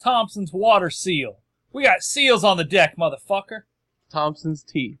Thompson's water seal. We got seals on the deck, motherfucker. Thompson's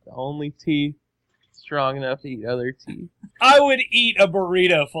teeth. The only teeth strong enough to eat other teeth. I would eat a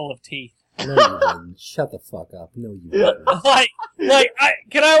burrito full of teeth. No, you wouldn't. Shut the fuck up. No, you wouldn't.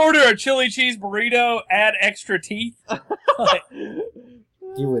 Can I order a chili cheese burrito, add extra teeth? Like,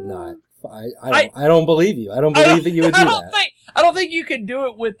 You would not. I don't believe you. I don't believe that you would do that. I don't think you can do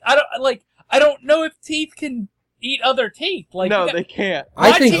it with. I don't know if teeth can eat other teeth. No, they can't.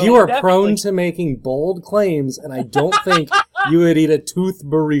 I think you are prone to making bold claims, and I don't think you would eat a tooth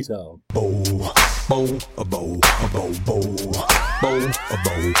burrito.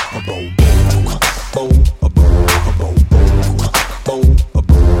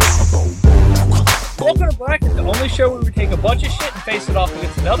 Welcome to Bracket, the only show where we take a bunch of shit and face it off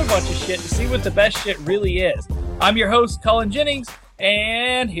against another bunch of shit to see what the best shit really is. I'm your host, Cullen Jennings,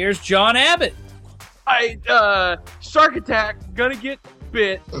 and here's John Abbott. Shark attack, gonna get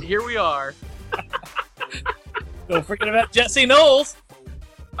bit. Here we are. Don't forget about Jesse Knowles.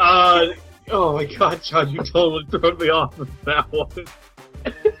 Oh my god, John, you totally threw me off with that one.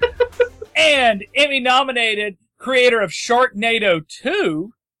 And Emmy-nominated creator of Sharknado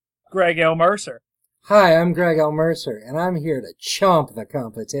 2, Greg L. Mercer. Hi, I'm Greg L. Mercer, and I'm here to chomp the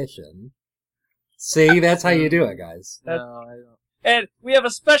competition. See, that's how you do it, guys. No, I don't. And we have a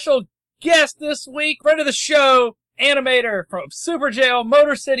special guest this week, friend of the show, animator from Super Jail,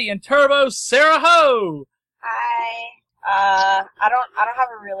 Motor City, and Turbo, Sarah Ho. Hi. I don't have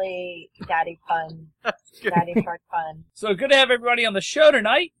a really daddy shark pun. So good to have everybody on the show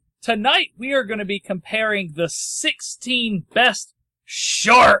tonight. Tonight we are going to be comparing the 16 best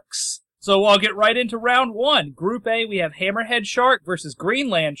sharks. So I'll get right into round one. Group A, we have Hammerhead Shark versus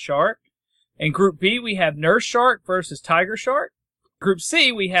Greenland Shark. In Group B, we have Nurse Shark versus Tiger Shark. Group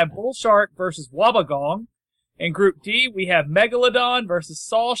C, we have Bull Shark versus Wabagong. In Group D, we have Megalodon versus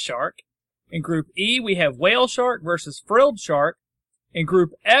Saw Shark. In Group E, we have Whale Shark versus Frilled Shark. In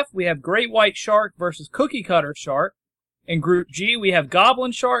Group F, we have Great White Shark versus Cookie Cutter Shark. In Group G, we have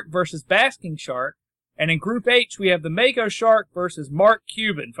Goblin Shark versus Basking Shark. And in Group H, we have the Mako Shark versus Mark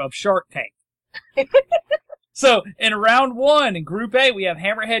Cuban of Shark Tank. So, in round one, in Group A, we have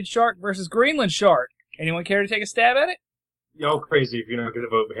Hammerhead Shark versus Greenland Shark. Anyone care to take a stab at it? Y'all crazy if you're not going to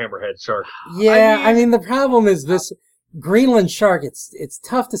vote Hammerhead Shark. Yeah, I mean, the problem is this Greenland Shark, it's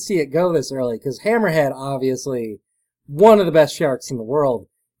tough to see it go this early, because Hammerhead, obviously, one of the best sharks in the world.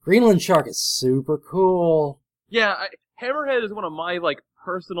 Greenland Shark is super cool. Yeah, Hammerhead is one of my,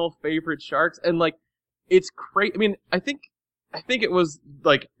 personal favorite sharks, and, it's crazy. I mean, I think it was,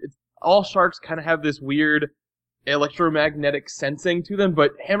 all sharks kind of have this weird electromagnetic sensing to them,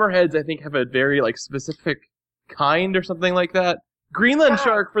 but hammerheads, I think, have a very, specific kind or something like that. Greenland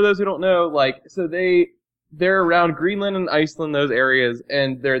shark, for those who don't know, so they're around Greenland and Iceland, those areas,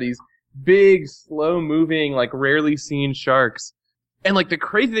 and they're these big, slow-moving, rarely seen sharks. And, the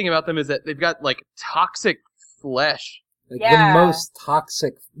crazy thing about them is that they've got, toxic flesh. The most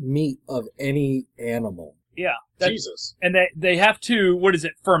toxic meat of any animal. Yeah. Jesus. And they have to,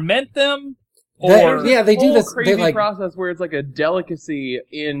 ferment them? They do this crazy process where it's like a delicacy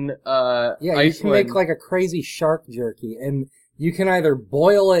in Iceland. You can make a crazy shark jerky, and you can either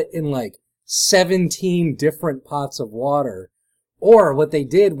boil it in 17 different pots of water, or what they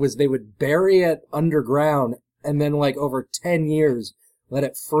did was they would bury it underground, and then over 10 years let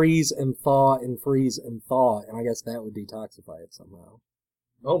it freeze and thaw and freeze and thaw, and I guess that would detoxify it somehow.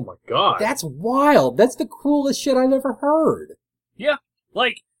 Oh my god. That's wild. That's the coolest shit I've ever heard. Yeah.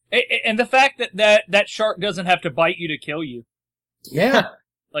 And the fact that shark doesn't have to bite you to kill you. Yeah.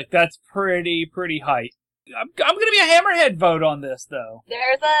 That's pretty hype. I'm gonna be a Hammerhead vote on this, though.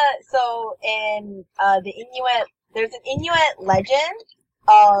 In the Inuit, there's an Inuit legend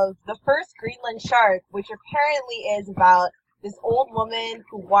of the first Greenland shark, which apparently is about this old woman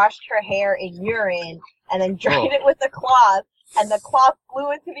who washed her hair in urine and then dried it with a cloth, and the cloth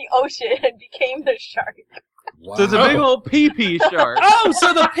flew into the ocean and became the shark. Wow. So it's a big old pee-pee shark. Oh,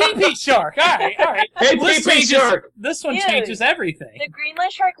 so the pee-pee shark. All right. Hey, pee-pee shark! This one Dude, changes everything. The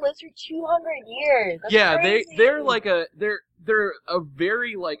Greenland shark lives for 200 years. That's Yeah, crazy. they're a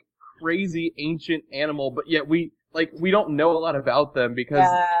very crazy ancient animal, but yet we don't know a lot about them because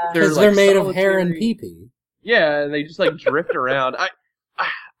they're made of hair and pee-pee. Yeah, and they just drift around.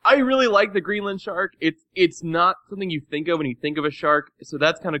 I really like the Greenland shark. It's not something you think of when you think of a shark, so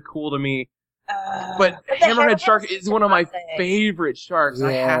that's kind of cool to me. But the hammerhead shark hammerhead's is one of my classic. favorite sharks.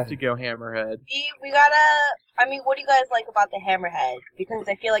 I Yeah. have to go hammerhead. We gotta. I mean, what do you guys like about the hammerhead? Because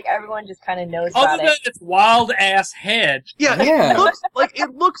I feel like everyone just kind of knows Other about than it. its wild ass head, Yeah, Yeah. it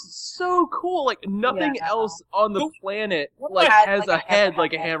looks so cool. Like nothing Yeah. else on the Nope. planet What like has, has like, a a head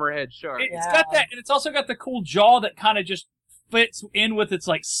like a hammerhead? hammerhead shark. it's Yeah. got that, and it's also got the cool jaw that kind of just fits in with its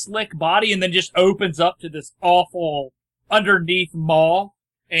like slick body, and then just opens up to this awful underneath maw.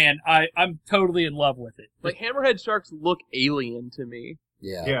 And I'm totally in love with it. Like hammerhead sharks look alien to me.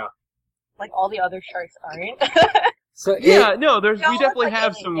 Yeah. Yeah. Like all the other sharks aren't. So Yeah, no, we They all look definitely like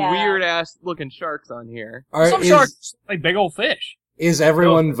have alien, some yeah. weird ass looking sharks on here. Some sharks like big old fish. Is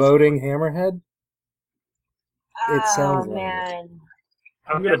everyone No. voting Hammerhead? It sounds oh like it. man.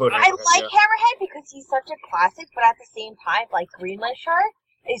 I'm gonna vote. I Hammerhead, like yeah. Hammerhead because he's such a classic, but at the same time, like Greenland shark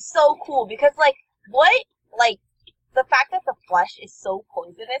is so cool because like the fact that the flesh is so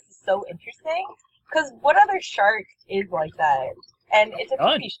poisonous is so interesting. Because what other shark is like that? And it's a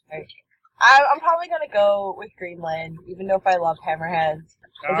None. creepy shark. I'm probably gonna go with Greenland, even though if I love Hammerheads.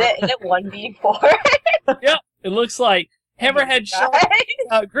 Is it 1v4? It looks like hammerhead shark,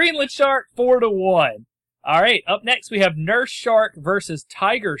 Greenland shark 4-1. All right, up next we have nurse shark versus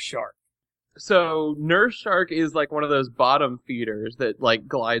tiger shark. So nurse shark is like one of those bottom feeders that like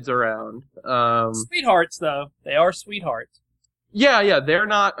glides around. Sweethearts, though, they are sweethearts. Yeah, they're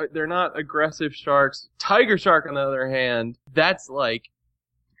not aggressive sharks. Tiger shark, on the other hand, that's like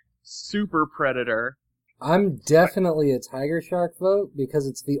super predator. I'm definitely a tiger shark vote because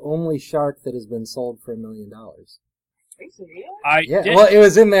it's the only shark that has been sold for $1 million. Are you serious? Yeah, did- well, it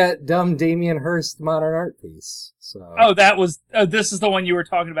was in that dumb Damien Hirst modern art piece. So Oh, that was. This is the one you were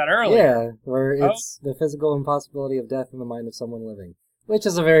talking about earlier. yeah, where it's the physical impossibility of death in the mind of someone living, which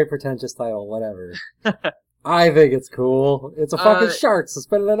is a very pretentious title. Whatever. I think it's cool. It's a fucking shark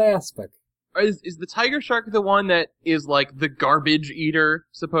suspended in an aspic. Is the tiger shark the one that is like the garbage eater,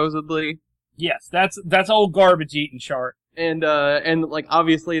 supposedly? Yes, that's old garbage eating shark. And like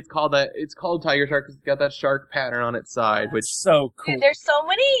obviously it's called tiger shark because it's got that shark pattern on its side, which It's so cool. Dude, there's so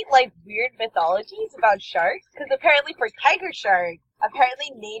many like weird mythologies about sharks. Because apparently for tiger shark,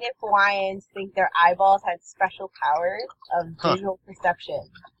 apparently native Hawaiians think their eyeballs had special powers of visual perception.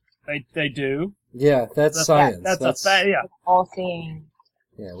 They do. Yeah, that's science. That's a fact. Yeah. All seeing.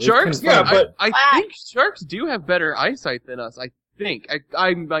 Yeah, we've sharks. confirmed Yeah, but- it. I think sharks do have better eyesight than us. I think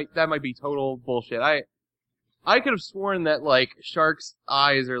I might that might be total bullshit. I could have sworn that like sharks'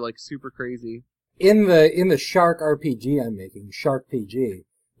 eyes are like super crazy. in the shark RPG I'm making, Shark PG,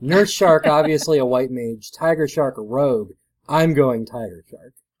 nurse shark obviously a white mage, tiger shark a rogue. I'm going tiger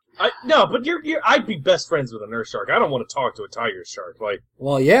shark. No, but I'd be best friends with a nurse shark. I don't want to talk to a tiger shark. Like,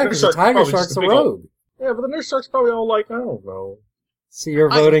 Well, yeah, because the Nurse shark's tiger probably shark's just a a big old- rogue. yeah, but the nurse shark's probably all like, I don't know. So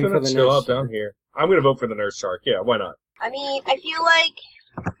you're I'm voting gonna for the chill nurse out down shark. here. I'm gonna vote for the nurse shark. Yeah, why not? I mean, I feel like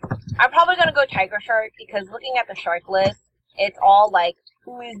I'm probably gonna go tiger shark because looking at the shark list, it's all like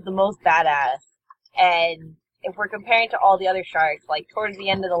who is the most badass. And if we're comparing to all the other sharks, like towards the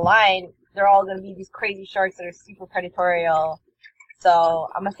end of the line, they're all gonna be these crazy sharks that are super predatorial. So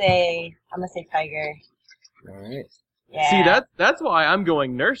I'm gonna say tiger. All right. Yeah. See, that's why I'm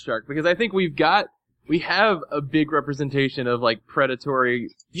going nurse shark because I think we have a big representation of like predatory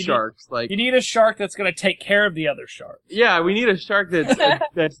You sharks. Like, You need a shark that's going to take care of the other shark. yeah, we need a shark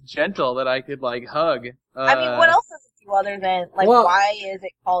that's gentle that I could like hug. I mean, what else does it do other than like well- why is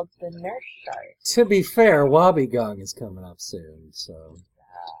it called the nurse shark? To be fair, Wobbegong is coming up soon, so.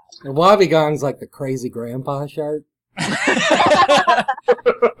 And Wobbegong's like the crazy grandpa shark.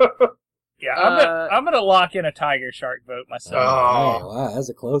 Yeah, Uh, I'm gonna lock in a tiger shark vote myself. Oh. Wow, that's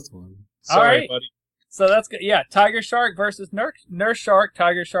a close one. Sorry, right. buddy. So that's good. Yeah, tiger shark versus nurse shark.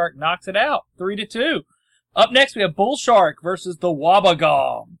 Tiger shark knocks it out 3-2. Up next, we have bull shark versus the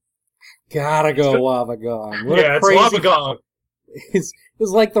Wabagong. Gotta go Wobbegong. What Yeah, a it's crazy. Wabagong. It's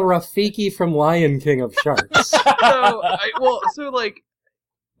like the Rafiki from Lion King of sharks. so like,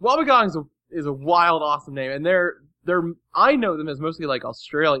 Wabagong is a wild, awesome name, and they're I know them as mostly like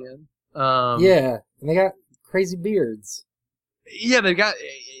Australian. Yeah, and they got crazy beards. Yeah,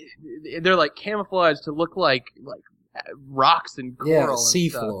 they're like camouflaged to look like rocks and coral. Yeah, and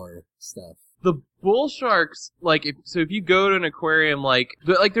stuff. seafloor stuff. The bull sharks, like if you go to an aquarium,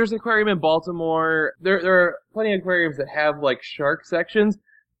 there's an aquarium in Baltimore. There are plenty of aquariums that have like shark sections.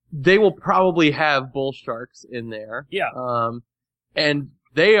 They will probably have bull sharks in there. Yeah. And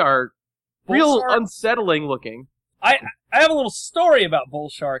they are Bull real sharks- unsettling looking. I have a little story about bull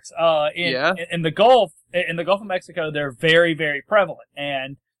sharks. In the Gulf of Mexico, they're very, very prevalent,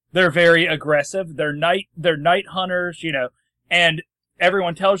 and they're very aggressive. They're night hunters, and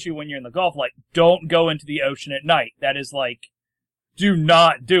everyone tells you when you're in the Gulf, like, don't go into the ocean at night. That is like, do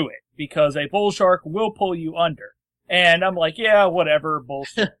not do it, because a bull shark will pull you under. And I'm like, yeah, whatever,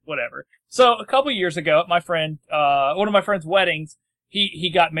 bullshit, whatever. So a couple years ago at one of my friend's weddings,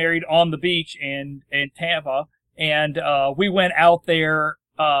 he got married on the beach in Tampa, and we went out there,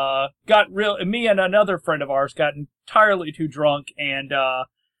 me and another friend of ours got entirely too drunk and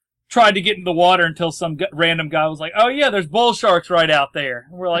tried to get in the water until some random guy was like, oh yeah, there's bull sharks right out there.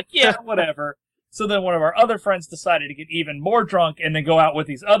 And we're like, yeah, whatever. So then one of our other friends decided to get even more drunk and then go out with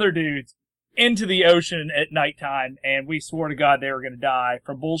these other dudes into the ocean at nighttime, and we swore to God they were going to die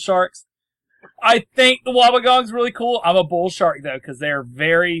from bull sharks. I think the Wabagong's really cool. I'm a bull shark though, because they're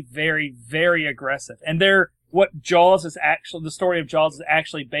very, very, very aggressive. And they're what the story of Jaws is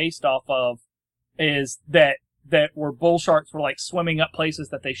actually based off of is that where bull sharks were like swimming up places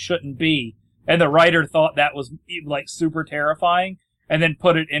that they shouldn't be. And the writer thought that was like super terrifying and then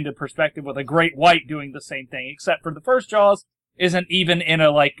put it into perspective with a great white doing the same thing, except for the first Jaws isn't even in a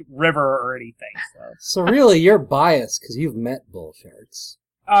like river or anything. So really you're biased because you've met bull sharks.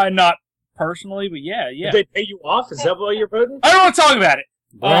 Not personally, but yeah. Did they pay you off? Is that why you're voting? I don't want to talk about it.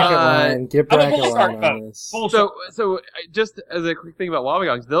 Bracket line. Get bracket line on this. So just as a quick thing about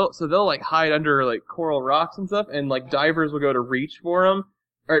Wabagongs, they'll like hide under like coral rocks and stuff, and like divers will go to reach for them,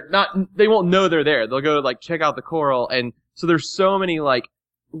 or not. They won't know they're there. They'll go to like check out the coral, and so there's so many like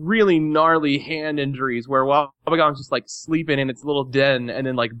really gnarly hand injuries where Wabagong's just like sleeping in its little den and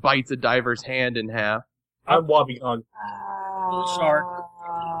then like bites a diver's hand in half. I'm Wabagong. Shark.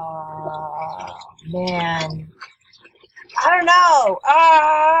 Man. I don't know.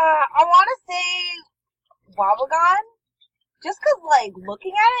 I want to say Wabagon, just because, like,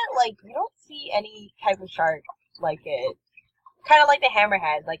 looking at it, like, you don't see any type of shark like it. Kind of like the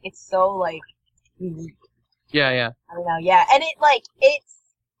hammerhead. Like, it's so, like, unique. Yeah. I don't know, yeah. And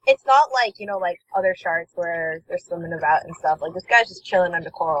it's not like, you know, like other sharks where they're swimming about and stuff. Like, this guy's just chilling under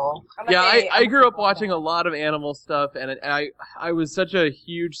coral. I grew up watching a lot of animal stuff, and I was such a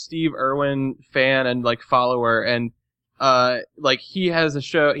huge Steve Irwin fan and, like, follower, and like he has a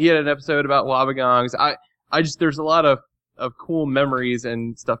show, he had an episode about Wabagongs. I just, there's a lot of cool memories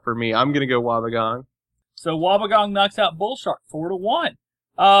and stuff for me. I'm gonna go Wabagong. So Wabagong knocks out bull shark 4-1.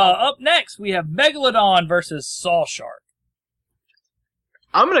 Up next we have Megalodon versus Saw Shark.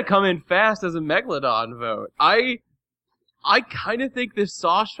 I'm gonna come in fast as a Megalodon vote. I kind of think this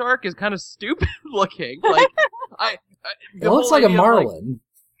Saw Shark is kind of stupid looking. Like, it looks like a marlin.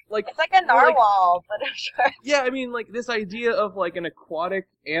 Like, it's like a narwhal, but a shark. Yeah, I mean, like, this idea of, like, an aquatic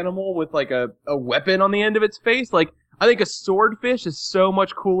animal with, like, a weapon on the end of its face, like, I think a swordfish is so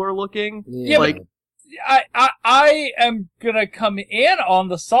much cooler looking. Yeah, like, I am gonna come in on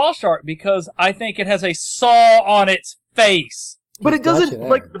the Saw Shark because I think it has a saw on its face. But it doesn't,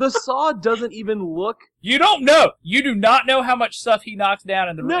 like, the saw doesn't even look... You don't know. You do not know how much stuff he knocks down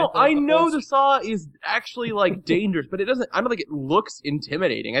in the... No, I know the saw is actually, like, dangerous, but I don't think it looks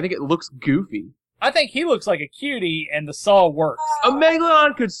intimidating. I think it looks goofy. I think he looks like a cutie, and the saw works. A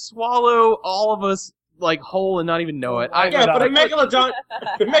Megalodon could swallow all of us, like, whole and not even know it. But a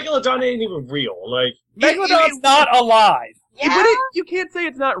Megalodon ain't even real. Like, Megalodon's not alive. Yeah? But you can't say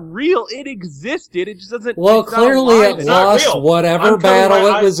it's not real. It existed. It just doesn't... Well, clearly it lost whatever battle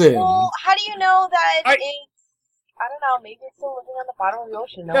it was in. Well, how do you know that it's... I don't know, maybe it's still living on the bottom of the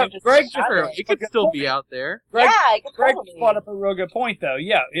ocean. No, Greg it could still be out there. Greg Greg brought up a real good point, though.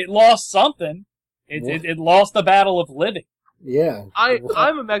 Yeah, it lost something. It lost the battle of living. Yeah.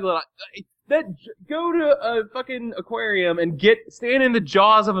 I'm a Megalodon. Go to a fucking aquarium and stand in the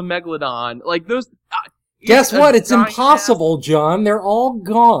jaws of a Megalodon. Like, those... Guess what? It's impossible, John. They're all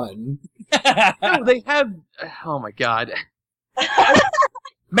gone. No, they have... Oh, my God.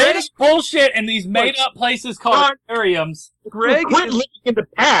 Made up bullshit in these made-up places called aquariums. Greg quit living in the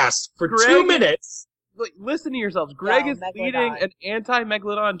past for 2 minutes. Like, listen to yourselves. Greg is leading an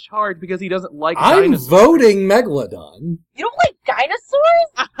anti-Megalodon charge because he doesn't like I'm dinosaurs. voting Megalodon. You don't like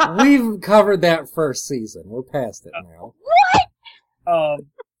dinosaurs? We've covered that first season. We're past it now. What?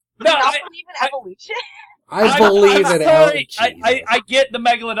 No, you don't believe in evolution? I believe I'm in sorry. evolution. I get the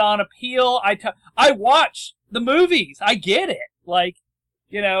Megalodon appeal. I watch the movies. I get it. Like,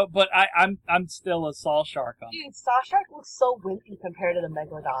 you know, but I'm still a Saw Shark on. Dude, Saw Shark looks so wimpy compared to the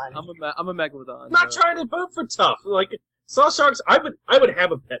Megalodon. I'm a Megalodon. I'm not trying to vote for tough. Like, Saw Sharks, I would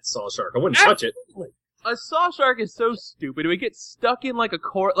have a pet Saw Shark. I wouldn't touch it. A Saw Shark is so stupid. It would get stuck in like a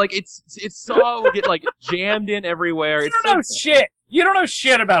core, like its saw would get like jammed in everywhere. You don't know shit. You don't know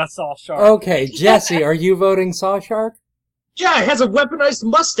shit about a Saw Shark. Okay, Jesse, are you voting Saw Shark? Yeah, it has a weaponized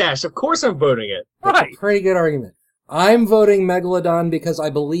mustache. Of course I'm voting it. Right. That's a pretty good argument. I'm voting Megalodon because I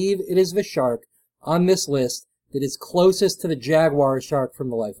believe it is the shark on this list that is closest to the jaguar shark from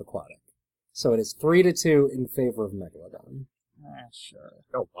the Life Aquatic. So it is 3-2 in favor of Megalodon. Sure.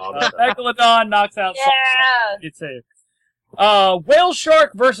 Don't bother. Megalodon knocks out Yeah. It's a whale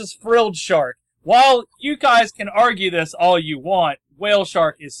shark versus frilled shark. While you guys can argue this all you want, whale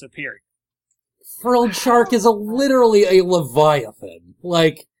shark is superior. Frilled shark is literally a leviathan.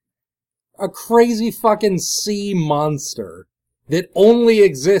 Like, a crazy fucking sea monster that only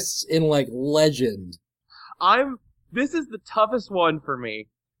exists in, like, legend. This is the toughest one for me.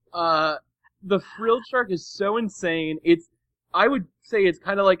 The frilled shark is so insane. I would say it's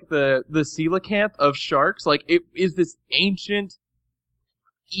kind of like the coelacanth of sharks. Like, it is this ancient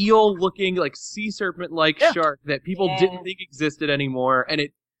eel-looking, like, sea serpent-like shark that people didn't think existed anymore, and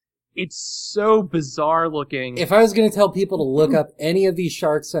it's so bizarre looking. If I was going to tell people to look up any of these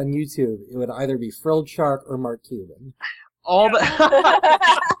sharks on YouTube, it would either be frilled shark or Mark Cuban. I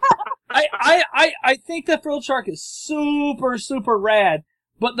think the frilled shark is super, super rad,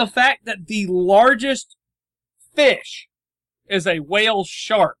 but the fact that the largest fish is a whale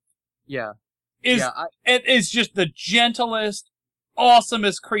shark is just the gentlest,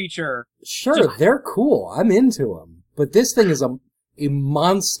 awesomest creature. Sure, they're cool. I'm into them. But this thing is a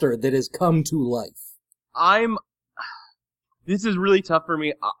monster that has come to life. This is really tough for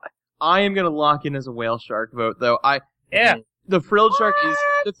me. I am going to lock in as a whale shark vote, though. The frilled shark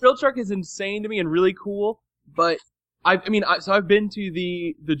is insane to me and really cool, but I've been to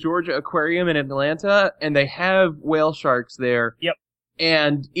the Georgia Aquarium in Atlanta, and they have whale sharks there. Yep.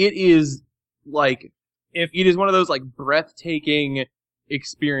 And it is like, it is one of those like breathtaking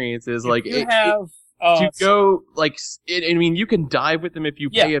experiences. Like you have to go like, I mean, you can dive with them if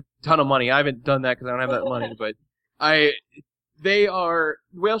you pay a ton of money. I haven't done that because I don't have that money, but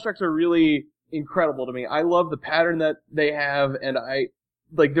whale sharks are really incredible to me. I love the pattern that they have, and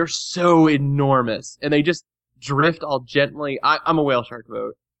they're so enormous, and they just drift all gently. I'm a whale shark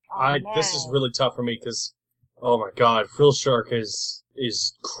vote. This is really tough for me because, oh my god, frill shark is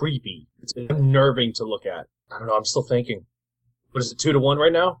creepy. It's unnerving to look at. I don't know. I'm still thinking. What is it, 2-1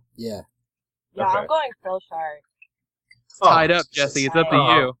 right now? Yeah. Yeah, Okay. I'm going frill shark. Tied up, Jesse. It's up to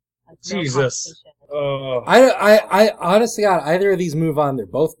you. That's no Jesus. competition. I honestly got either of these move on. They're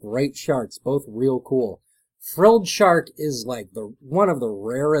both great sharks, both real cool. Frilled shark is like one of the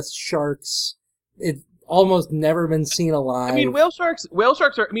rarest sharks. It's almost never been seen alive. I mean, whale sharks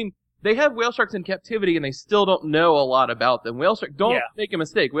are, they have whale sharks in captivity and they still don't know a lot about them. Don't make a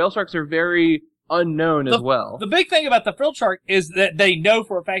mistake. Whale sharks are very unknown as well. The big thing about the frilled shark is that they know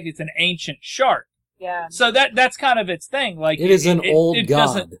for a fact it's an ancient shark. Yeah. So that's kind of its thing. Like it is an old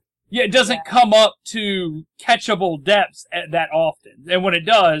god. It doesn't come up to catchable depths that often. And when it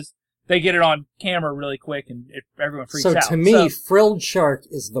does, they get it on camera really quick and everyone freaks out. So to me, frilled shark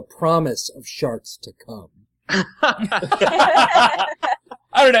is the promise of sharks to come.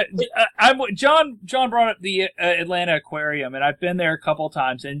 I don't know. John brought up the Atlanta Aquarium, and I've been there a couple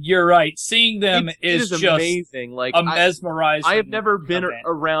times, and you're right. Seeing them is just amazing. Like a mesmerizing. I have never been event.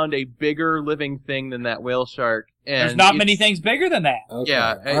 around a bigger living thing than that whale shark. And there's not many things bigger than that. Okay.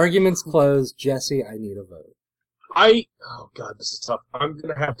 Yeah. Arguments closed. Jesse, I need a vote. Oh god, this is tough. I'm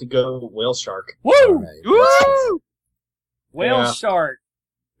gonna have to go whale shark. Woo! Right. Woo! Whale Yeah. shark.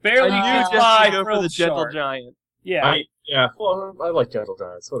 Barely I knew gets Jesse by would go for the frilled gentle shark. giant. Yeah. Well, I like gentle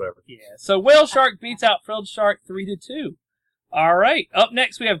giants, whatever. Yeah. So whale shark beats out frilled shark 3-2. All right. Up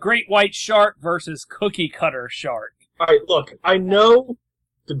next, we have great white shark versus cookie cutter shark. Alright, look, I know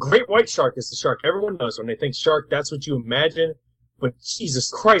the great white shark is the shark. Everyone knows when they think shark, that's what you imagine. But Jesus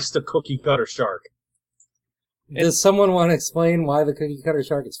Christ, the cookie cutter shark. Does someone want to explain why the cookie cutter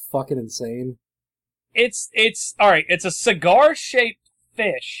shark is fucking insane? It's all right. It's a cigar-shaped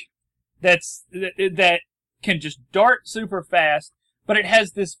fish that can just dart super fast, but it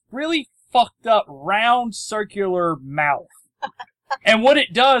has this really fucked up round circular mouth. And what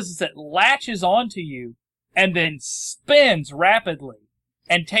it does is it latches onto you and then spins rapidly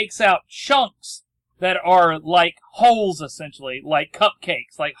and takes out chunks that are like holes, essentially, like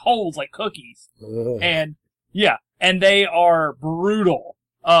cupcakes, like holes, like cookies. Ugh. And they are brutal.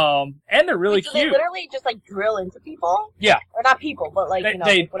 And they're really So cute. they literally just like drill into people? Yeah. Or not people, but like,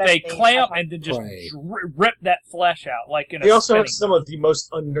 They whatever clamp and then just Right. rip that flesh out like in a They also have spinning. some of the most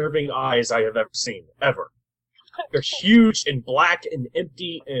unnerving eyes I have ever seen, ever. They're huge and black and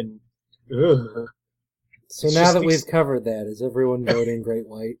empty and... Ugh. So It's now just that these- we've covered that, is everyone voting great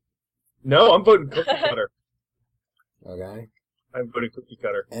white? No, I'm voting cookie cutter. Okay. I'm voting cookie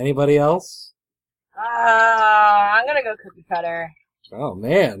cutter. Anybody else? I'm gonna go cookie cutter. Oh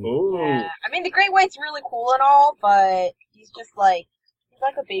man. Ooh. Yeah. I mean, the great white's really cool and all, but he's like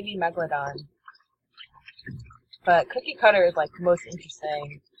a baby megalodon. But cookie cutter is like most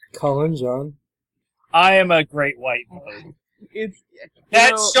interesting. Cullen, John. I am a great white mode. It's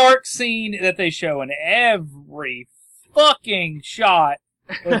That shark scene that they show in every fucking shot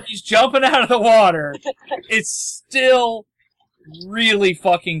when he's jumping out of the water, it's still really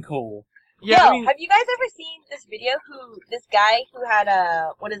fucking cool. Yeah, Yo, I mean, have you guys ever seen this video? This guy who had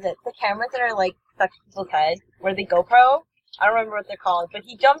what is it? The cameras that are like stuck to people's head, where they GoPro. I don't remember what they're called, but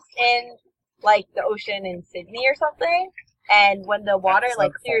he jumps in like the ocean in Sydney or something, and when the water That's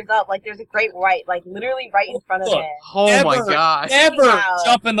like so clears up, like there's a great white like literally right in front of Look. him. oh my Never- god. Never Wow.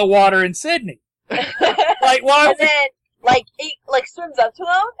 jump in the water in Sydney. Like, why? And then like he like swims up to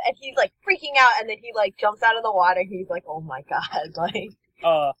him, and he's like freaking out, and then he like jumps out of the water. He's like, "Oh my god!"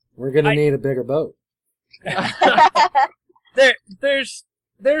 Like We're gonna I- need a bigger boat.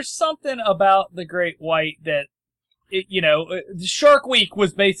 there's something about the great white that Shark Week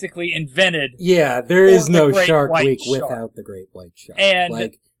was basically invented. Yeah, there is Or the no great Shark white Week shark. without the great white shark. And-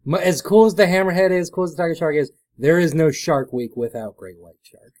 like as cool as the hammerhead is, cool as the tiger shark is, there is no Shark Week without great white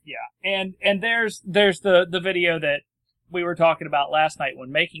shark. Yeah, and there's the video that we were talking about last night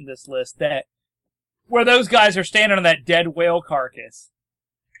when making this list, that where those guys are standing on that dead whale carcass,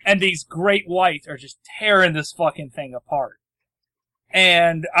 and these great whites are just tearing this fucking thing apart.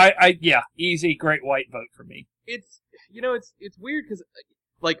 And yeah, easy great white vote for me. It's it's weird because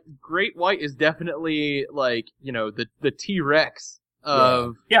like great white is definitely like the T-Rex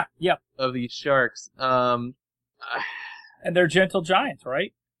of Yeah, of these sharks. and they're gentle giants,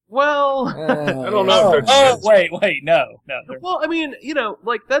 right? Well, I don't know if they're Oh, giants. wait, no. they're- well, I mean,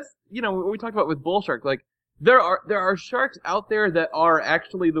 like that's what we talked about with bull shark. Like there are sharks out there that are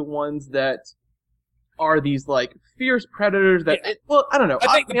actually the ones that are these like fierce predators that. Yeah. I don't know. I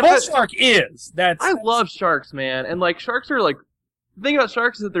think the man, bull shark is. I love sharks, man, and like sharks are like the thing about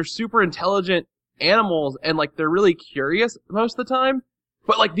sharks is that they're super intelligent animals and like they're really curious most of the time.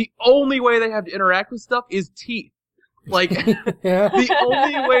 But like the only way they have to interact with stuff is teeth. Like Yeah. the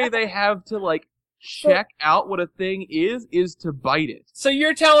only way they have to like check out what a thing is to bite it. So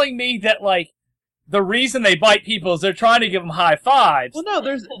you're telling me that, like, the reason they bite people is they're trying to give them high fives. Well, no,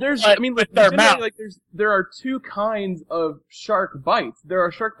 there's But I mean, with their legitimately, mouth. like there are two kinds of shark bites. There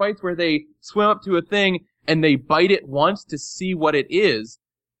are shark bites where they swim up to a thing and they bite it once to see what it is,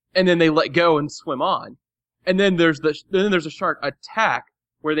 and then they let go and swim on. And then there's a shark attack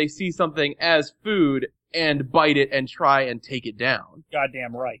where they see something as food and bite it and try and take it down.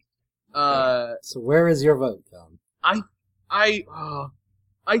 Goddamn right. So where is your vote, Tom?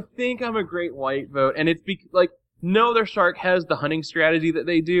 I think I'm a great white vote, and it's like no other shark has the hunting strategy that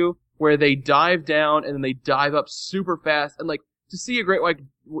they do, where they dive down and then they dive up super fast, and like to see a great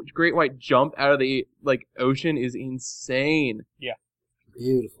white jump out of the like ocean is insane.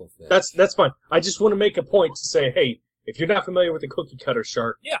 Beautiful fish. That's fine. I just want to make a point to say, hey, if you're not familiar with the cookie cutter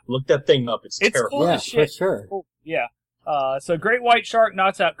shark, Yeah. look that thing up. It's It's terrible. cool Yeah, as for shit. sure. Cool. Yeah. So great white shark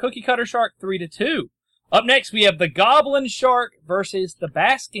knocks out cookie cutter shark 3-2. Up next, we have the goblin shark versus the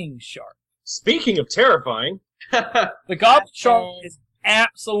basking shark. Speaking of terrifying, The goblin shark is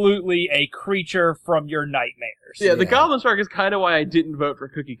absolutely a creature from your nightmares. Yeah, the Yeah. goblin shark is kind of why I didn't vote for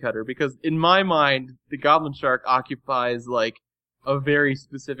cookie cutter, because in my mind, the goblin shark occupies like a very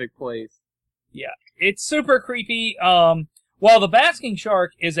specific place. It's super creepy. While the basking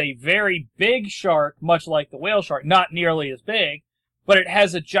shark is a very big shark, much like the whale shark, not nearly as big, but it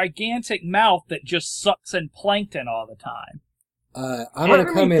has a gigantic mouth that just sucks in plankton all the time. I'm Part gonna of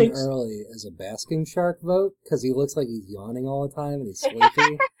me come in thinks- early as a basking shark vote because he looks like he's yawning all the time and he's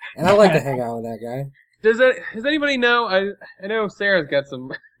sleepy, and I like to hang out with that guy. Does anybody know? I know Sarah's got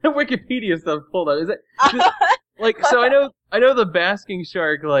some Wikipedia stuff pulled up. Is it like so? I know the basking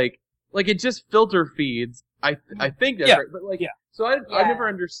shark like it just filter feeds. I think that's Yeah. right, but like Yeah. so I've never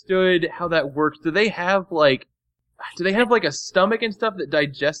understood how that works. Do they have like a stomach and stuff that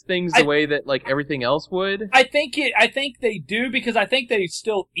digests things the I- way that like everything else would? I think they do, because I think they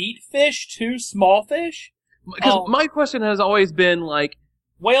still eat fish too, small fish. Because my question has always been like,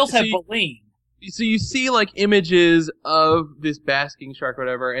 Whales have See- baleen. so you see like images of this basking shark or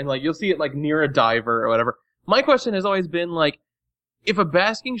whatever, and like you'll see it like near a diver or whatever. My question has always been like, if a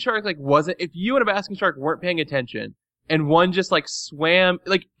basking shark if you and a basking shark weren't paying attention, and one just like swam.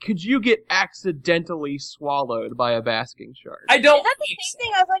 Like, could you get accidentally swallowed by a basking shark? I don't Is that the think so. same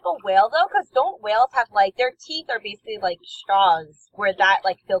thing as like a whale though? Because don't whales have like their teeth are basically like straws where that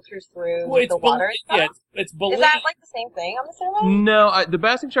like filters through Well, the water? And yeah, stuff? it's Is believed. that like the same thing? I'm assuming. No, the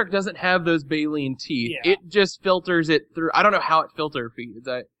basking shark doesn't have those baleen teeth. Yeah. It just filters it through. I don't know how it filter feeds.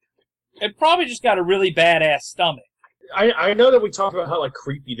 It probably just got a really badass stomach. I know that we talked about how like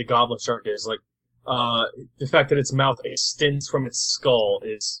creepy the goblin shark is. Like the fact that its mouth extends from its skull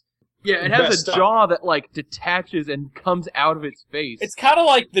is Yeah, it has messed a up. jaw that like detaches and comes out of its face. It's kind of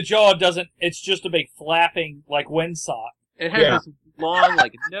like the jaw doesn't. It's just a big flapping like windsock. It has Yeah. this long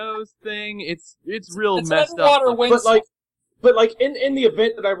like nose thing. It's real It's messed underwater up. windsock. But like in the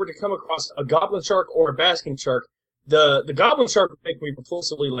event that I were to come across a goblin shark or a basking shark, the goblin shark would make me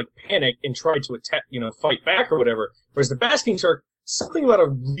repulsively like panic and try to attack, fight back or whatever. Whereas the basking shark, something about a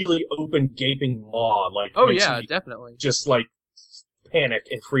really open gaping maw, like Oh makes yeah, me definitely. just like panic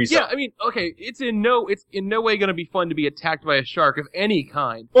and freeze Yeah, up. I mean, okay, it's in no way going to be fun to be attacked by a shark of any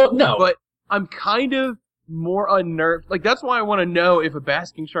kind. Well, no, But I'm kind of more unnerved. Like, that's why I want to know if a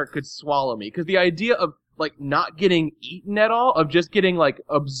basking shark could swallow me. Because the idea of, like, not getting eaten at all, of just getting, like,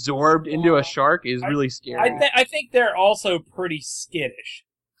 absorbed into a shark is really scary. I think they're also pretty skittish.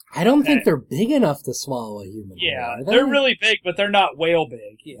 I don't think they're big enough to swallow a human. Yeah, are they're really big, but they're not whale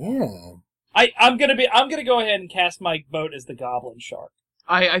big. Yeah. Yeah. I'm gonna go ahead and cast my vote as the goblin shark.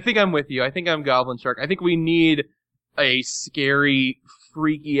 I think I'm with you. I think I'm goblin shark. I think we need a scary,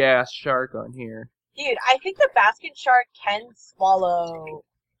 freaky-ass shark on here. Dude, I think the basket shark can swallow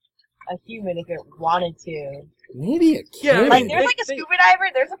a human if it wanted to. Maybe a kid. Yeah, I Like, mean, there's like a scuba diver.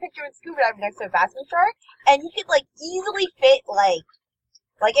 There's a picture of a scuba diver next to a basket shark, and he could like easily fit like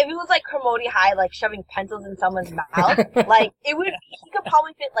if it was like Kermode High, like shoving pencils in someone's mouth, like he could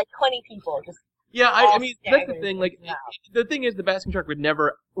probably fit like 20 people. Just Yeah, I mean, that's the staggered thing. in Like, his mouth. the thing is, the basking shark would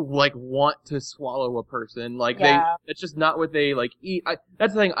never, like, want to swallow a person. Like, Yeah. that's just not what they, like, eat.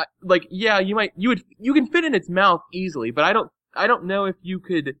 That's the thing. Yeah, you can fit in its mouth easily, but I don't know if you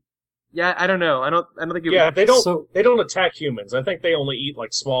could, yeah, I don't know. I don't think it yeah, would. they don't So- they don't attack humans. I think they only eat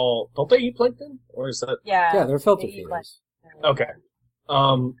like small. Don't they eat plankton? Or is that Yeah, they're filter they eat, like- feeders. okay?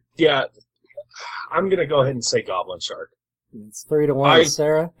 Yeah, I'm gonna go ahead and say goblin shark. It's 3-1,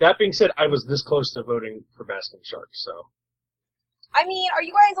 Sarah. That being said, I was this close to voting for basking shark. So I mean, are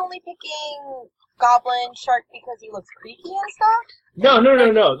you guys only picking goblin shark because he looks creepy and stuff?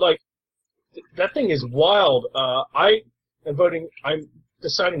 no. Like that thing is wild. I'm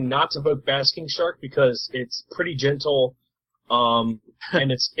deciding not to vote basking shark because it's pretty gentle, and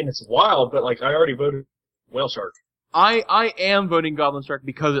it's wild. But like I already voted whale shark. I am voting goblin shark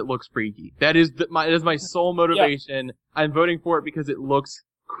because it looks freaky. That is my sole motivation. I'm voting for it because it looks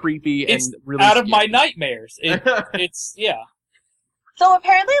creepy It's and really out of my scary. nightmares. It's yeah. So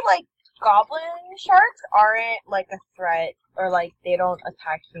apparently, like, goblin sharks aren't, like, a threat, or, like, they don't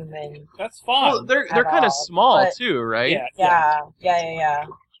attack humans. That's fine. Well, they're At kind of all, small but- too, right? Yeah.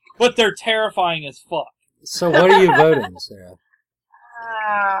 But they're terrifying as fuck. So what are you voting, Sarah?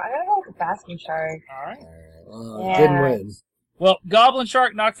 I'm gonna go with the basking shark. All right. Alright, well, Yeah. didn't win. Well, goblin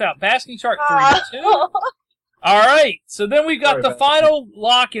shark knocks out basking shark 3-2. Ah. All right. So then we've got Sorry the about final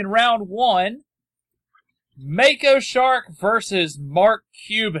lock in round 1. Mako Shark versus Mark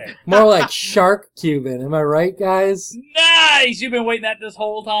Cuban. More like Shark Cuban, am I right, guys? Nice! You've been waiting that this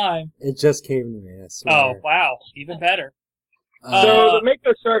whole time. It just came to me, I swear. Oh, wow. Even better. Uh, So the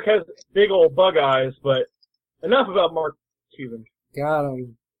Mako shark has big old bug eyes, but enough about Mark Cuban. got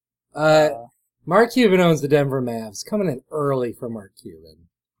him. Uh, Mark Cuban owns the Denver Mavs. Coming in early for Mark Cuban.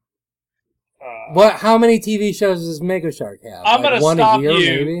 How many TV shows does Mako Shark have? I'm Like going to one stop a year,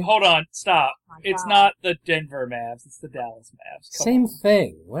 you. maybe? Hold on. Stop. Oh my It's God. not the Denver Mavs. It's the Dallas Mavs. Come Same on.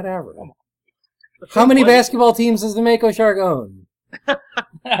 thing. Whatever. How many basketball teams does the Mako Shark own?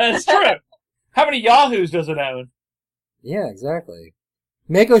 That's true. How many Yahoos does it own? Yeah, exactly.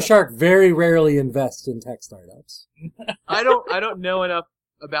 Mako Shark very rarely invests in tech startups. I don't know enough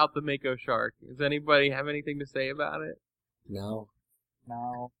about the Mako shark. Does anybody have anything to say about it? No.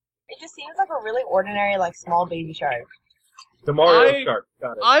 No. It just seems like a really ordinary, like, small baby shark. The Mario I- shark.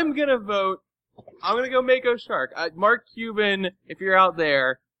 Got it. I'm gonna go Mako shark. Mark Cuban, if you're out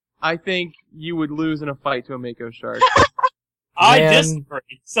there, I think you would lose in a fight to a Mako shark. I Man.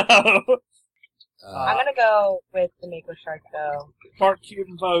 disagree. So, I'm gonna go with the Mako shark, though. Mark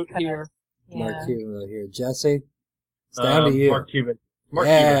Cuban vote here. Mark Yeah. Cuban over here. Jesse? It's down to you. Mark Cuban.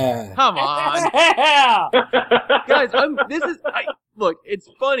 yeah. Come on, Yeah! guys. Look. It's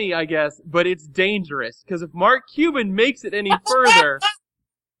funny, I guess, but it's dangerous because if Mark Cuban makes it any further,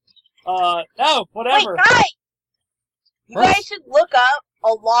 No, whatever. Wait, guys! You guys should look up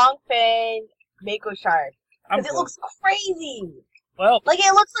a long fin mako shark I'm because it looks crazy. well. Like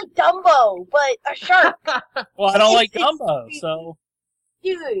it looks like Dumbo, but a shark. Well, I don't like It's Dumbo, crazy. so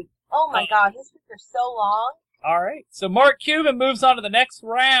Dude, oh my god, his feet are so long. all right. So Mark Cuban moves on to the next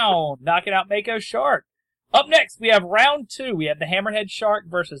round, knocking out Mako Shark. Up next, we have round 2. We have the Hammerhead Shark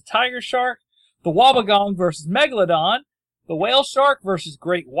versus Tiger Shark, the Wabagong versus Megalodon, the Whale Shark versus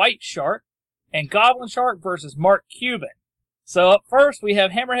Great White Shark, and Goblin Shark versus Mark Cuban. So up first, we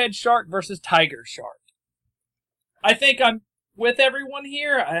have Hammerhead Shark versus Tiger Shark. I think I'm with everyone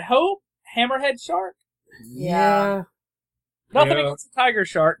here. I hope. Hammerhead Shark. Yeah. Nothing Yeah. against the Tiger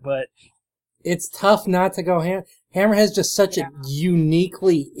Shark, but It's tough not to go Hammerhead's just such a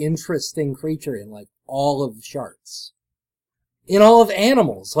uniquely interesting creature in like all of sharks. In all of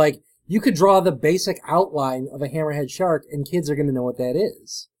animals. Like, you could draw the basic outline of a hammerhead shark and kids are gonna know what that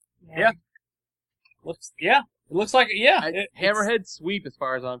is. Yeah. it looks like it's- Hammerhead sweep as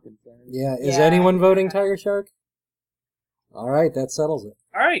far as I'm concerned. Yeah, is Yeah. anyone voting Tiger Shark? Alright, that settles it.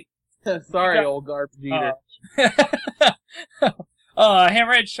 All right. Sorry, Yeah. old garbage eater.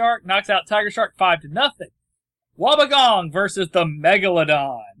 Hammerhead Shark knocks out Tiger Shark 5-0. Wabagong versus the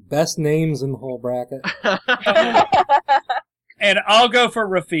Megalodon. Best names in the whole bracket. And I'll go for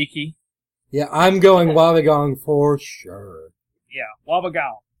Rafiki. Yeah, I'm going Wabagong for sure. Yeah,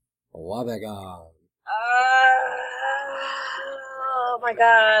 Wabagong. Wabagong. Oh my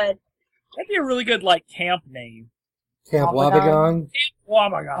god. That'd be a really good, like, camp name. Camp Wabagong.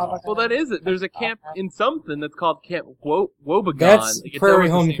 Wabagong? Wabagong. Well, that is it. There's a camp in something that's called Camp Wobegon. That's Like, it's Prairie always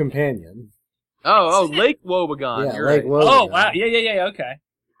the Home same. Companion. Oh, Lake Wobegon. Yeah, You're Lake right. Wobegon. Oh, wow. Yeah, okay.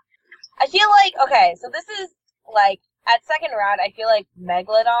 I feel like, okay, so this is, like, at second round, I feel like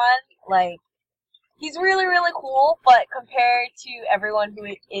Megalodon, like, he's really, really cool, but compared to everyone who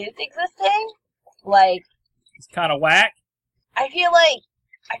is existing, like, It's kind of whack. I feel like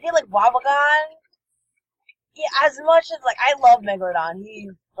Wabagon, yeah, as much as, like, I love Megalodon,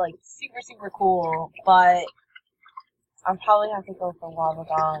 he's, like, super, super cool, but I'll probably have to go for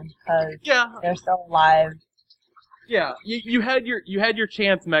Wabagon, because Yeah, they're still alive. yeah. You had your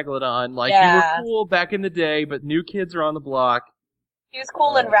chance, Megalodon. Like, Yeah. you were cool back in the day, but new kids are on the block. He was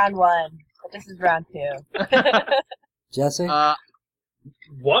cool in round 1, but this is round 2. Jesse?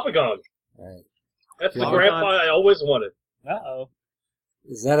 Wabagong. Alright. That's the Wabagong. grandpa I always wanted. Uh-oh.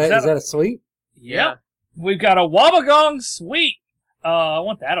 Is that Is a sweet? Yep. We've got a Wabagong Sweet. I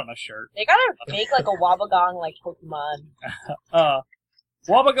want that on a shirt. They gotta make, like, a Wabagong, like, Pokemon.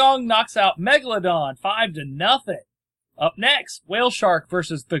 Wabagong knocks out Megalodon 5-0. Up next, Whale Shark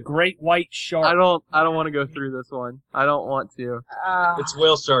versus the Great White Shark. I don't want to go through this one. I don't want to. It's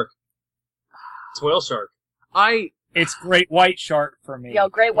whale shark. It's whale shark. It's Great White Shark for me. Yo,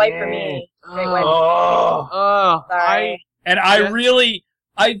 Great White for me. Great White. Oh, Sorry. And I Yeah. really,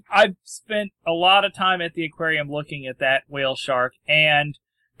 I've spent a lot of time at the aquarium looking at that whale shark, and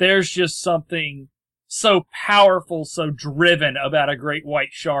there's just something so powerful, so driven about a great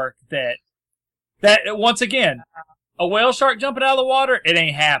white shark that once again, a whale shark jumping out of the water, it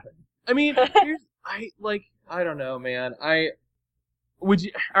ain't happening. I mean, I don't know, man. Would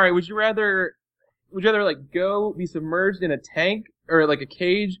you rather like go be submerged in a tank or like a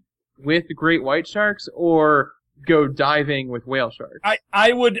cage with great white sharks, or go diving with whale sharks?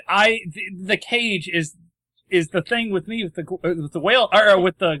 The cage is the thing with me with the whale, or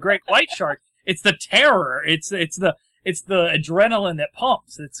with the great white shark. It's the terror. It's the adrenaline that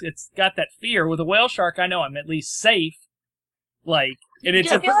pumps. It's got that fear. With a whale shark, I know I'm at least safe. Like, and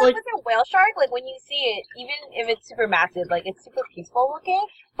it's I Yeah, feel but, like like- with a whale shark, like when you see it, even if it's super massive, like it's super peaceful looking.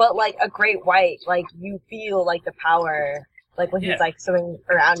 But like a great white, like you feel like the power, like when Yeah. he's like swimming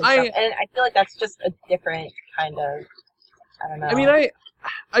around and I- stuff. And I feel like that's just a different kind of, I don't know. I mean,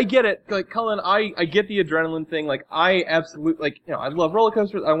 I get it. Like, Cullen, I get the adrenaline thing. Like, I absolutely, like, I love roller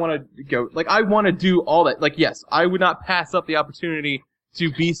coasters. I want to go, like, I want to do all that. Like, yes, I would not pass up the opportunity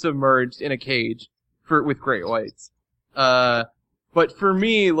to be submerged in a cage with great whites. But for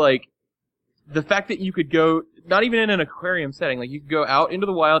me, like, the fact that you could go, not even in an aquarium setting, like, you could go out into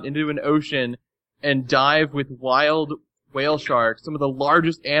the wild, into an ocean, and dive with wild whale sharks, some of the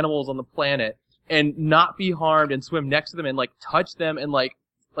largest animals on the planet, and not be harmed, and swim next to them, and, like, touch them, and, like,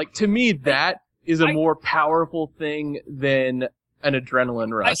 to me, that is a more powerful thing than an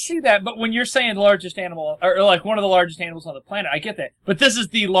adrenaline rush. I see that, but when you're saying largest animal, or like one of the largest animals on the planet, I get that. But this is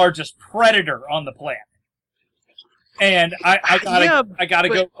the largest predator on the planet. And I gotta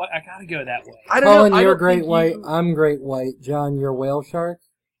go that way. I don't Colin, know. I you're don't great think white. you- I'm great white. John, you're whale shark.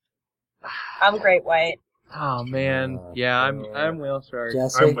 I'm great white. Oh man, yeah, I'm whale shark.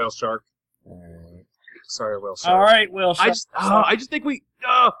 Jesse. I'm whale shark. Alright. Sorry, whale shark. All right, Will. I just think we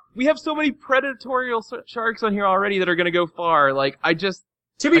have so many predatorial sharks on here already that are gonna go far. Like,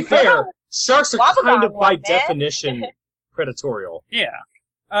 To be fair, sharks are Wabagon kind of by one, man. definition predatorial. Yeah.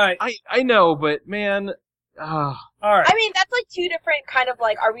 All right. I know, but man, All right. I mean, that's like two different kind of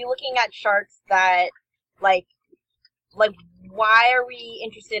like. Are we looking at sharks that like why are we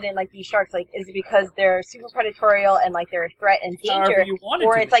interested in like these sharks? Like, is it because they're super predatorial and like they're a threat and However danger, you want it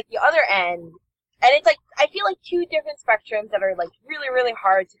or to it's be. like the other end? And it's like I feel like two different spectrums that are like really really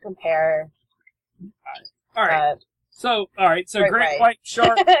hard to compare. All right. So Great great white. white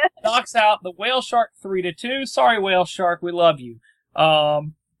shark knocks out the whale shark 3-2. Sorry, whale shark, we love you.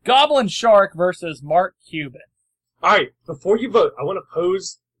 Goblin shark versus Mark Cuban. All right, before you vote, I want to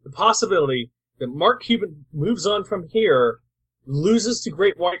pose the possibility that Mark Cuban moves on from here, loses to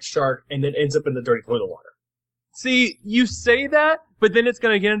Great White Shark, and then ends up in the dirty toilet water. see, you say that, but then it's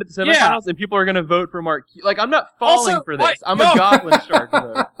gonna get into the semifinals, Yeah. and people are gonna vote for Mark. Like, I'm not falling Also, for this. what? I'm No. a goblin shark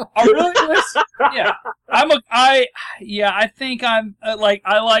vote. I really yeah. I think I'm I like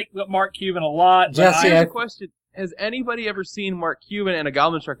Mark Cuban a lot. But Jesse, Here's I- a question: has anybody ever seen Mark Cuban and a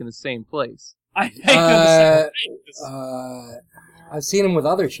goblin shark in the same place? I think they're the same. I've seen him with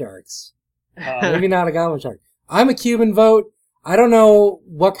other sharks. Uh, Maybe not a goblin shark. I'm a Cuban vote. I don't know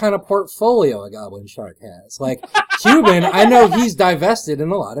what kind of portfolio a goblin shark has. Like, Cuban, I know he's divested in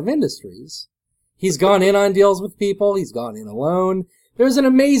a lot of industries. He's gone in on deals with people. He's gone in alone. There was an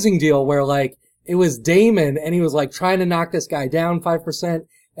amazing deal where, like, it was Damon, and he was, like, trying to knock this guy down 5%,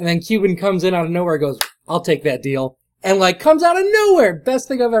 and then Cuban comes in out of nowhere and goes, I'll take that deal. And, like, comes out of nowhere. Best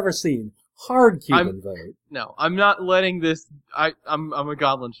thing I've ever seen. Hard Cuban vote. No, I'm not letting this. I'm a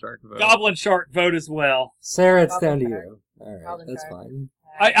goblin shark vote. Goblin shark vote as well. Sarah, it's Goblin down to shark. you. All right, Goblin that's shark. fine.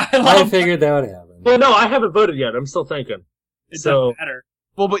 I I love figured that would happen. Well, no, I haven't voted yet. I'm still thinking. it. So- Doesn't matter.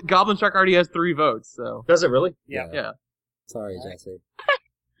 Well, but goblin shark already has 3 votes, so Does it really? Yeah. yeah. Sorry, Jesse.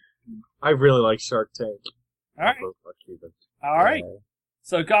 I really like Shark Tank. All right. I vote Mark Cuban. All right.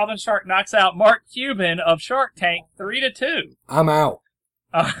 So Goblin Shark knocks out Mark Cuban of Shark Tank 3-2. I'm out.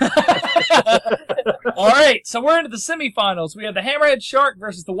 All right, so we're into the semifinals. We have the Hammerhead Shark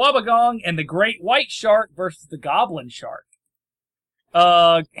versus the Wobbegong, and the Great White Shark versus the Goblin Shark.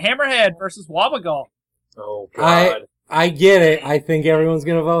 Hammerhead versus Wobbegong. Oh, God. I get it. I think everyone's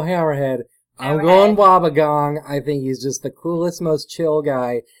gonna vote Hammerhead. I'm Hammerhead. going Wobbegong. I think he's just the coolest, most chill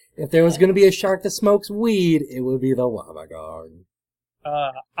guy. If there was gonna be a shark that smokes weed, it would be the Wobbegong.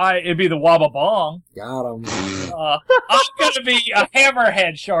 It'd be the Wobbabong. Got him. I'm gonna be a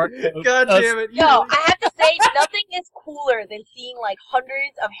Hammerhead Shark. God damn it! No, I have to say nothing is cooler than seeing like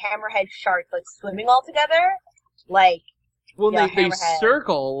hundreds of hammerhead sharks like swimming all together. Like Well, Yeah, they hammerhead.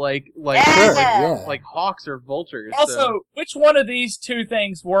 circle like Yeah. Sure, yeah. like hawks or vultures. Also, so. which one of these two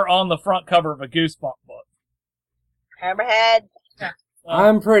things were on the front cover of a Goosebump book? hammerhead.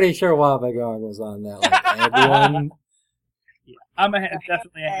 I'm pretty sure Wobbegong was on that one. Everyone, I'm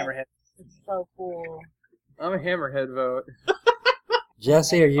definitely a Hammerhead. It's so cool. I'm a hammerhead vote.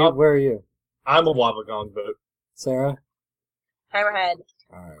 Jesse, where are you? I'm a Wobbegong vote. Sarah? Hammerhead.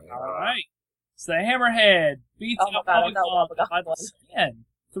 Alright. All right. So the Hammerhead beats Oh my out God, I thought Wobbegong Wobbegong by the won. skin,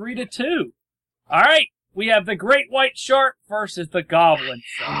 3-2. All right. We have the Great White Shark versus the Goblin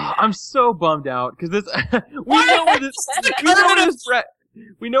Shark. I'm so bummed out because this we know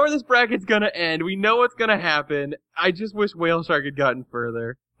where this bracket's gonna end. We know what's gonna happen. I just wish Whale Shark had gotten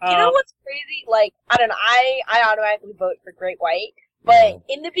further. You know what's crazy? Like, I don't know, I automatically vote for Great White. But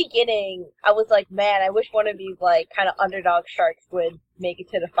in the beginning, I was like, man, I wish one of these, like, kind of underdog sharks would make it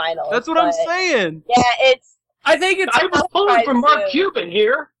to the finals. That's what I'm But, saying. Yeah, it's... I think it's I was pulling for Mark Cuban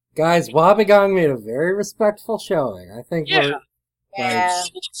here. Guys, Wobbegong made a very respectful showing. I think Yeah. Yeah.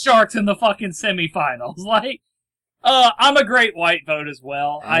 Sharks in the fucking semifinals. Like, I'm a Great White vote as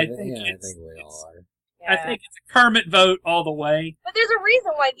well. I think we it's all are. I Yeah. think it's a Kermit vote all the way. But there's a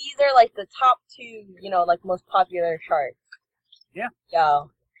reason why these are, like, the top two, you know, like, most popular sharks. Yeah.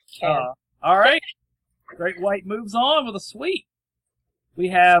 Yo. All right. Great White moves on with a sweep. We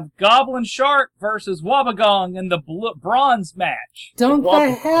have Goblin Shark versus Wobbegong in the bronze match. Dunk the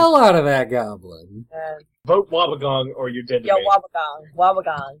Wobbegong. hell out of that goblin. Vote Wobbegong or you're dead to Yo, me.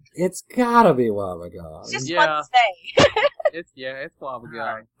 Wobbegong. It's gotta be Wobbegong. It's just Yeah. fun to say. It's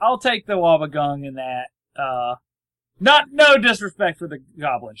Wobbegong. I'll take the Wobbegong in that. No disrespect for the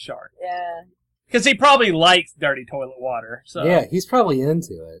Goblin Shark. Yeah. Because he probably likes dirty toilet water. So Yeah, he's probably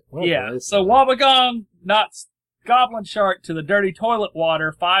into it. What a yeah. voice. So Wobbegong knocks Goblin Shark to the dirty toilet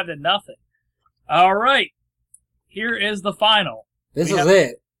water 5-0. All right. Here is the final. This we is have-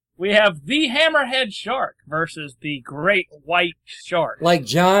 it. we have the hammerhead shark versus the great white shark. Like,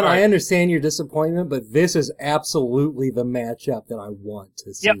 John, Right. I understand your disappointment, but this is absolutely the matchup that I want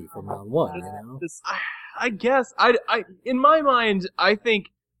to see Yep. from round one, you know? This- I guess I in my mind I think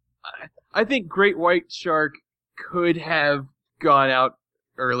Great White Shark could have gone out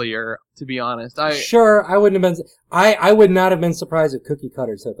earlier. To be honest, Sure, I wouldn't have been, I would not have been surprised if Cookie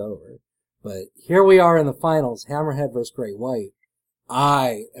Cutter took over. But here we are in the finals, Hammerhead versus Great White.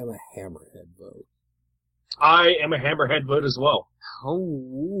 I am a Hammerhead vote. I am a hammerhead vote as well.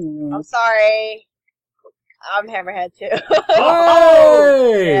 oh I'm sorry. I'm Hammerhead too.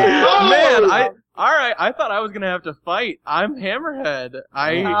 Hey! Yeah. man, all right. I thought I was gonna have to fight. I'm Hammerhead.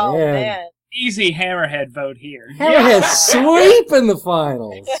 Oh Man. man. Easy hammerhead vote here. Hammerhead sweep in the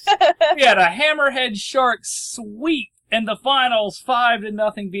finals. We had a hammerhead shark sweep in the finals,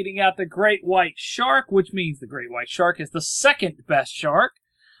 5-0, beating out the great white shark, which means the great white shark is the second best shark.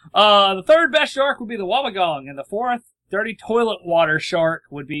 The third best shark would be the Wobbegong, and the fourth dirty toilet water shark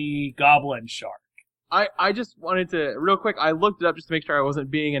would be Goblin Shark. I just wanted to real quick. I looked it up just to make sure I wasn't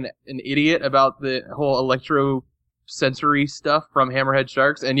being an idiot about the whole electro-sensory stuff from Hammerhead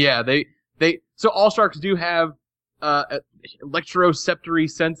sharks. And yeah, so all sharks do have electroceptory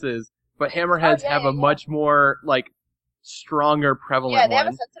senses, but hammerheads have a much more like stronger prevalent Yeah, they have a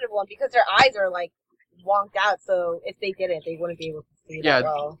one. sensitive one because their eyes are like wonked out. So if they didn't, they wouldn't be able to see that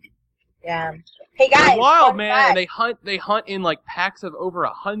well. Yeah. Hey guys, They're wild, fun man, fact. and they hunt in like packs of over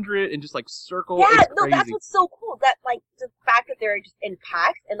 100 and just like circle. Yeah, It's no, crazy. that's what's so cool. That like the fact that they're just in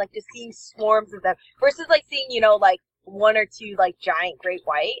packs and like just seeing swarms of them versus like seeing like one or two like giant great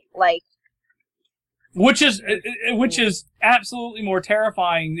white like. Which is absolutely more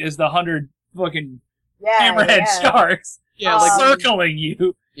terrifying is the 100 fucking Yeah, hammerhead sharks Yeah, like circling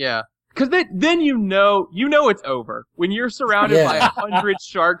you. yeah. Because then you know it's over when you're surrounded by 100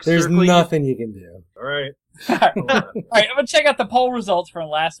 sharks. There's circling nothing you can do. All right. All right, I'm gonna check out the poll results from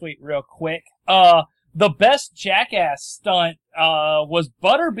last week real quick. The best jackass stunt was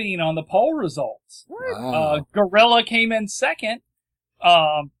Butterbean on the poll results. Wow. Gorilla came in second.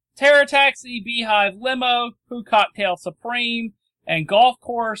 Terra Taxi, Beehive Limo, Who Cocktail Supreme, and Golf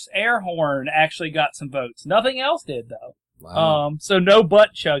Course Air Horn actually got some votes. Nothing else did though. Wow. So no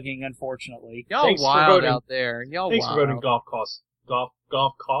butt chugging, unfortunately. Y'all Thanks for wild voting. out there. Y'all Thanks for wild. voting golf costs. Golf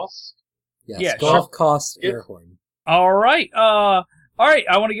costs. Yes, yeah, golf costs Yeah. air horn. All right. All right.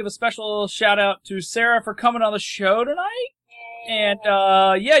 I want to give a special shout out to Sarah for coming on the show tonight. And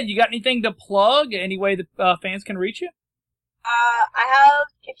yeah, you got anything to plug? Any way that fans can reach you? I have,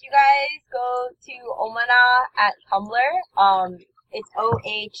 if you guys go to Omana at Tumblr, it's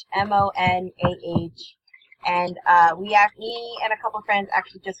OHMONAH, and me and a couple friends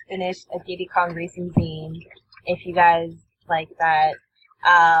actually just finished a Diddy Kong Racing zine, if you guys like that,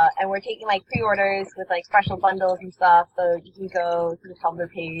 and we're taking like pre-orders with like special bundles and stuff, so you can go to the Tumblr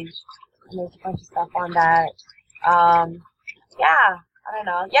page, and there's a bunch of stuff on that. Yeah, I don't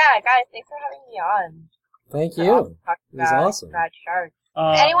know. Yeah, guys, thanks for having me on. Thank Awesome you. talking It was about awesome. Rad Sharks.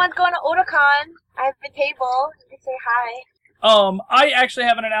 If anyone's going to Otakon, I have the table. You can say hi. I actually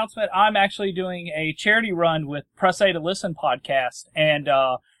have an announcement. I'm actually doing a charity run with Press A to Listen podcast, and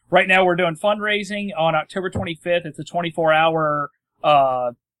right now we're doing fundraising on October 25th. It's a 24-hour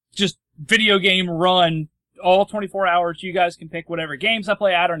just video game run, all 24 hours. You guys can pick whatever games I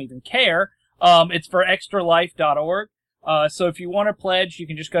play. I don't even care. It's for extralife.org. So if you want to pledge, you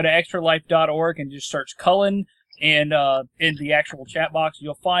can just go to extralife.org and just search Cullen, and in the actual chat box,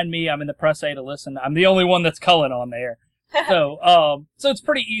 you'll find me. I'm in the Press A to Listen. I'm the only one that's Cullen on there. So it's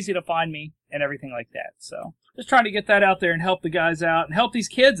pretty easy to find me and everything like that. So just trying to get that out there and help the guys out and help these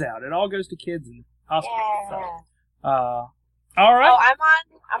kids out. It all goes to kids in hospitals. Yeah. So, all right. Oh,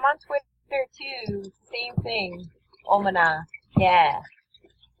 I'm on Twitter too. Same thing. Omana. Yeah.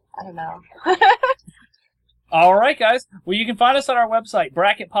 I don't know. All right, guys. Well, you can find us on our website,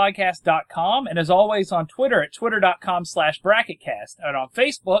 bracketpodcast.com, and as always on Twitter at twitter.com/bracketcast, and on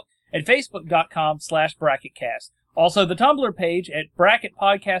Facebook at facebook.com/bracketcast. Also, the Tumblr page at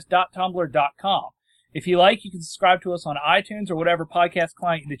bracketpodcast.tumblr.com. If you like, you can subscribe to us on iTunes or whatever podcast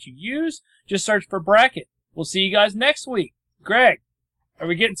client that you use. Just search for Bracket. We'll see you guys next week. Greg, are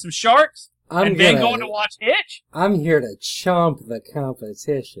we getting some sharks? And then going to watch Hitch? I'm here to chomp the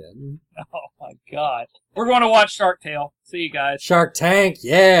competition. Oh, my God. We're going to watch Shark Tale. See you guys. Shark Tank,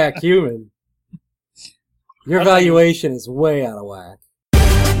 yeah, Cumin. Your valuation is way out of whack.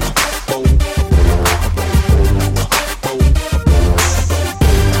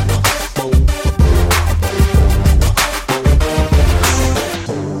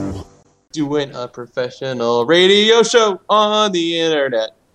 Doing a professional radio show on the internet.